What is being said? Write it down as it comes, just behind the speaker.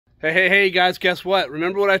Hey, guys, guess what?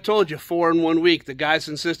 Remember what I told you, 4 in 1 week. The guys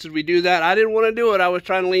insisted we do that. I didn't want to do it. I was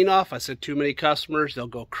trying to lean off. I said, too many customers. They'll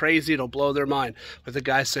go crazy. It'll blow their mind. But the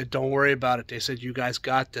guys said, don't worry about it. They said, you guys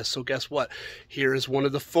got this. So guess what? Here is one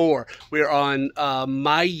of the 4. We're on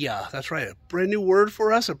Maya. That's right. A brand new word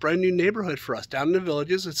for us, a brand new neighborhood for us. Down in the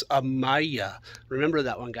villages, it's Maya. Remember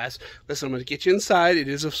that one, guys. Listen, I'm going to get you inside. It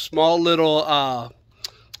is a small little,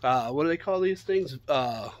 what do they call these things?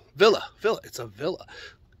 Villa. It's a villa.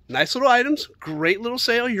 Nice little items, great little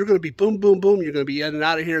sale. You're going to be boom, boom, boom. You're going to be in and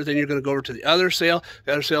out of here. Then you're going to go over to the other sale.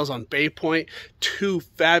 The other sale's on Bay Point. 2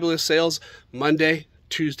 fabulous sales, Monday,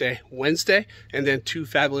 Tuesday, Wednesday, and then 2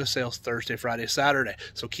 fabulous sales Thursday, Friday, Saturday.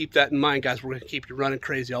 So keep that in mind, guys. We're going to keep you running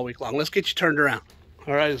crazy all week long. Let's get you turned around.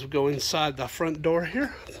 All right, as we go inside the front door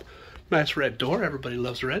here. Nice red door. Everybody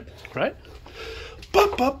loves red, right?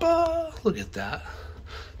 Look at that.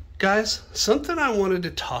 Guys, something I wanted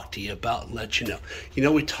to talk to you about and let you know. You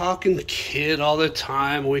know, we talk in the kid all the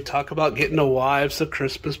time. We talk about getting the wives the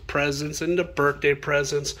Christmas presents and the birthday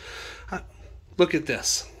presents. Look at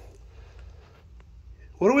this.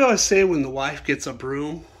 What do we always say when the wife gets a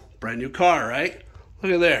broom? Brand new car, right?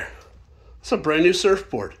 Look at there. It's a brand new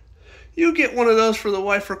surfboard. You get one of those for the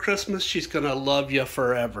wife for Christmas, she's going to love you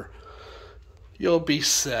forever. You'll be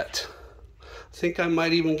set. I think I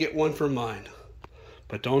might even get one for mine.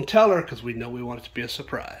 But don't tell her because we know we want it to be a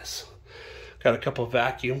surprise. Got a couple of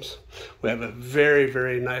vacuums. We have a very,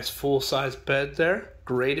 very nice full-size bed there.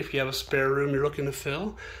 Great if you have a spare room you're looking to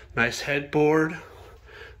fill. Nice headboard.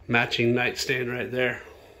 Matching nightstand right there.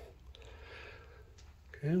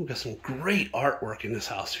 Okay, we've got some great artwork in this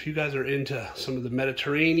house. If you guys are into some of the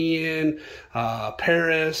Mediterranean,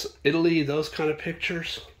 Paris, Italy, those kind of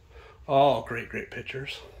pictures. Oh, great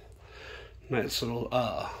pictures. Nice little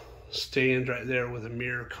stand right there with a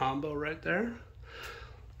mirror combo right there.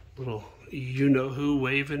 Little you-know-who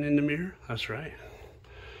waving in the mirror. That's right.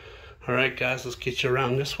 All right, guys, let's get you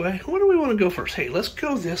around this way. Where do we want to go first? Hey, let's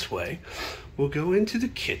go this way. We'll go into the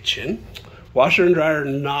kitchen. Washer and dryer are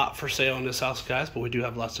not for sale in this house, guys, but we do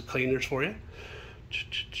have lots of cleaners for you.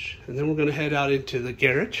 And then we're going to head out into the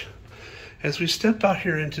garage. As we step out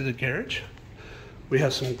here into the garage, we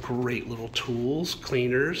have some great little tools,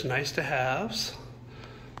 cleaners, nice to haves.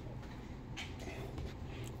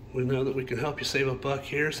 We know that we can help you save a buck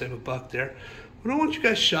here, save a buck there. We don't want you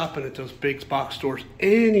guys shopping at those big box stores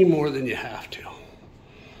any more than you have to.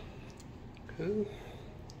 Okay.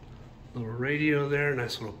 Little radio there,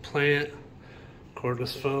 nice little plant,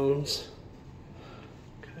 cordless phones.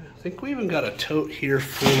 Okay. I think we even got a tote here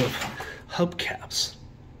full of hubcaps.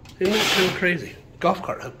 Isn't that kind of crazy? Golf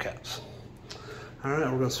cart hubcaps. All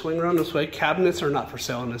right, we're gonna swing around this way. Cabinets are not for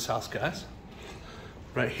sale in this house, guys.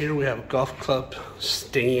 Right here we have a golf club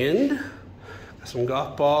stand, some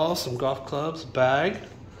golf balls, some golf clubs, bag,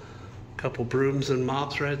 a couple brooms and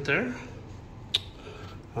mops right there.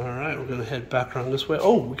 All right, we're gonna head back around this way.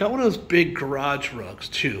 Oh, we got one of those big garage rugs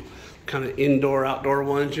too. Kind of indoor, outdoor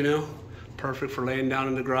ones, you know. Perfect for laying down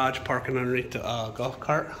in the garage, parking underneath the golf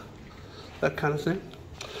cart, that kind of thing.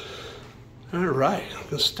 All right, I'm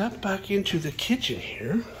gonna step back into the kitchen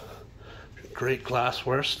here. Great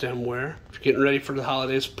glassware, stemware. If you're getting ready for the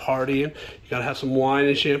holidays, partying, you gotta have some wine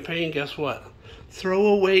and champagne. Guess what? Throw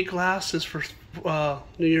away glasses for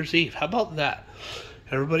New Year's Eve. How about that?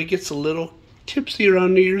 Everybody gets a little tipsy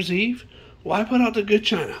around New Year's Eve. Why put out the good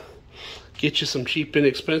china? Get you some cheap,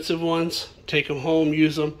 inexpensive ones. Take them home,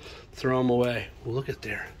 use them, throw them away. Well, look at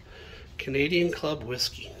there. Canadian Club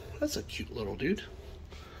whiskey. That's a cute little dude.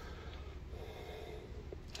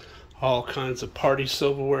 All kinds of party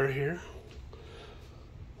silverware here.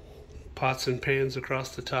 Pots and pans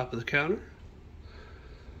across the top of the counter.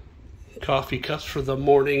 Coffee cups for the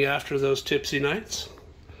morning after those tipsy nights.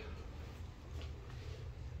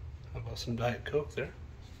 How about some Diet Coke there?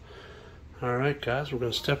 All right, guys, we're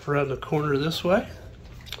going to step around the corner this way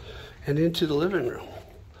and into the living room.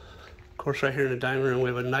 Of course, right here in the dining room, we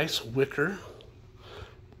have a nice wicker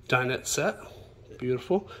dinette set.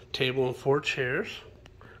 Beautiful. Table and 4 chairs.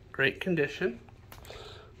 Great condition.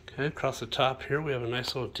 Okay, across the top here we have a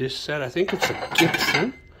nice little dish set. I think it's a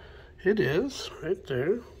Gibson. It is, right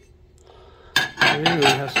there. And we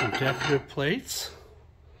have some decorative plates.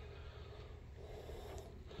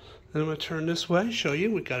 Then I'm going to turn this way, show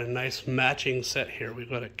you. We've got a nice matching set here. We've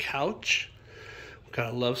got a couch, we've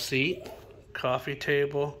got a love seat, coffee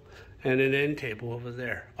table, and an end table over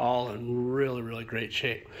there. All in really, really great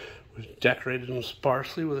shape. We've decorated them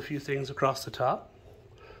sparsely with a few things across the top.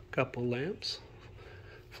 A couple lamps.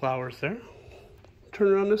 Flowers there. Turn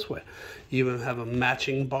around this way. You even have a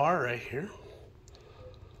matching bar right here.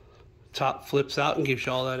 Top flips out and gives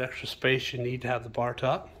you all that extra space you need to have the bar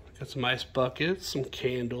top. Got some ice buckets, some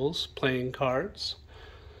candles, playing cards.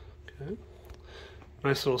 Okay.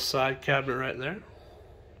 Nice little side cabinet right there.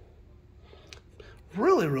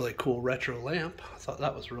 Really, really cool retro lamp. I thought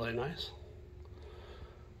that was really nice.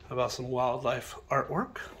 How about some wildlife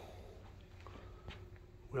artwork?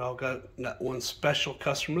 We all got that one special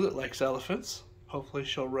customer that likes elephants. Hopefully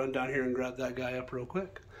she'll run down here and grab that guy up real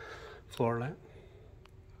quick. Floor lamp.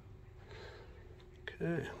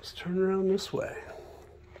 Okay, let's turn around this way.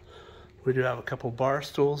 We do have a couple bar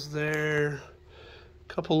stools there. A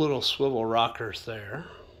couple little swivel rockers there.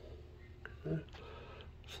 Okay.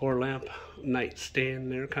 Floor lamp,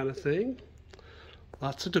 nightstand there kind of thing.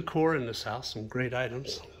 Lots of decor in this house, some great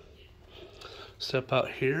items. Step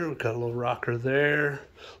out here, we've got a little rocker there,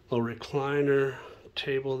 little recliner,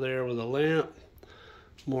 table there with a lamp,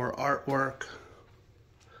 more artwork.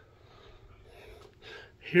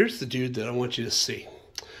 Here's the dude that I want you to see.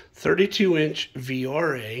 32-inch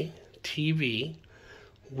VRA TV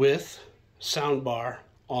with soundbar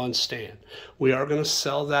on stand. We are going to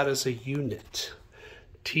sell that as a unit.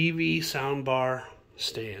 TV, soundbar,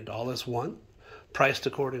 stand, all as one, priced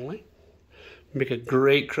accordingly. Make a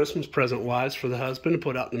great Christmas present wise for the husband to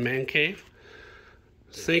put out in the man cave.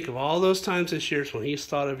 Think of all those times this year when he's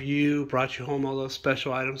thought of you, brought you home all those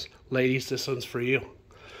special items. Ladies, this one's for you.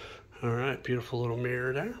 All right, beautiful little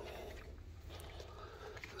mirror there.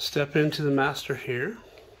 Step into the master here.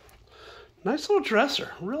 Nice little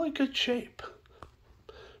dresser, really good shape.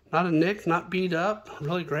 Not a nick, not beat up.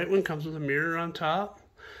 Really great one, comes with a mirror on top.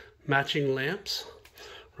 Matching lamps.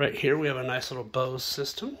 Right here we have a nice little Bose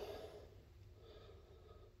system.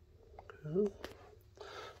 Okay.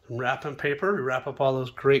 Some wrapping paper to wrap up all those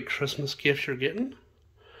great Christmas gifts you're getting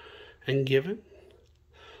and giving.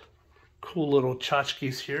 Cool little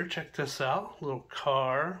tchotchkes here. Check this out. Little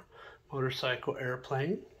car, motorcycle,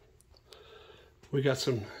 airplane. We got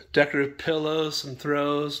some decorative pillows, some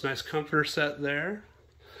throws, nice comforter set there.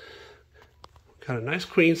 Got a nice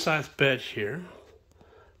queen size bed here.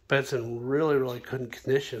 Bed's in really, really good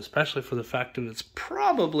condition, especially for the fact that it's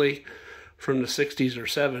probably from the 60s or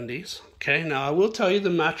 70s. Okay, now I will tell you the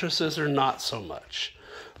mattresses are not so much.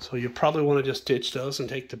 So you probably want to just ditch those and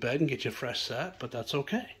take the bed and get you a fresh set, but that's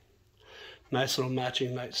okay. Nice little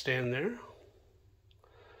matching nightstand there.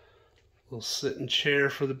 Little sitting chair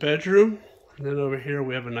for the bedroom. And then over here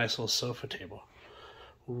we have a nice little sofa table.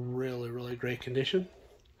 Really, really great condition.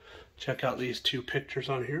 Check out these two pictures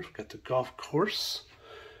on here. We've got the golf course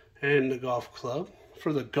and the golf club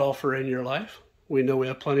for the golfer in your life. We know we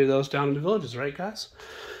have plenty of those down in the villages, right guys?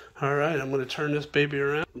 All right, I'm going to turn this baby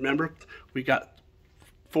around. Remember, we got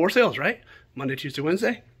 4 sales, right? Monday, Tuesday,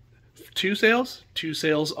 Wednesday. 2 sales. 2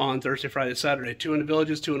 sales on Thursday, Friday, Saturday. 2 in the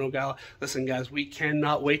villages, 2 in Ogalla. Listen, guys, we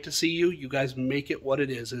cannot wait to see you. You guys make it what it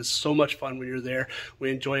is. It is so much fun when you're there.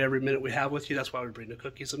 We enjoy every minute we have with you. That's why we bring the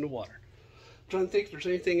cookies and the water. I'm trying to think if there's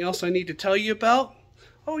anything else I need to tell you about.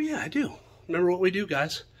 Oh, yeah, I do. Remember what we do,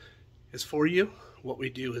 guys. It's for you. What we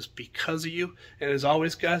do is because of you. And as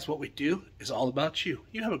always, guys, what we do is all about you.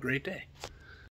 You have a great day.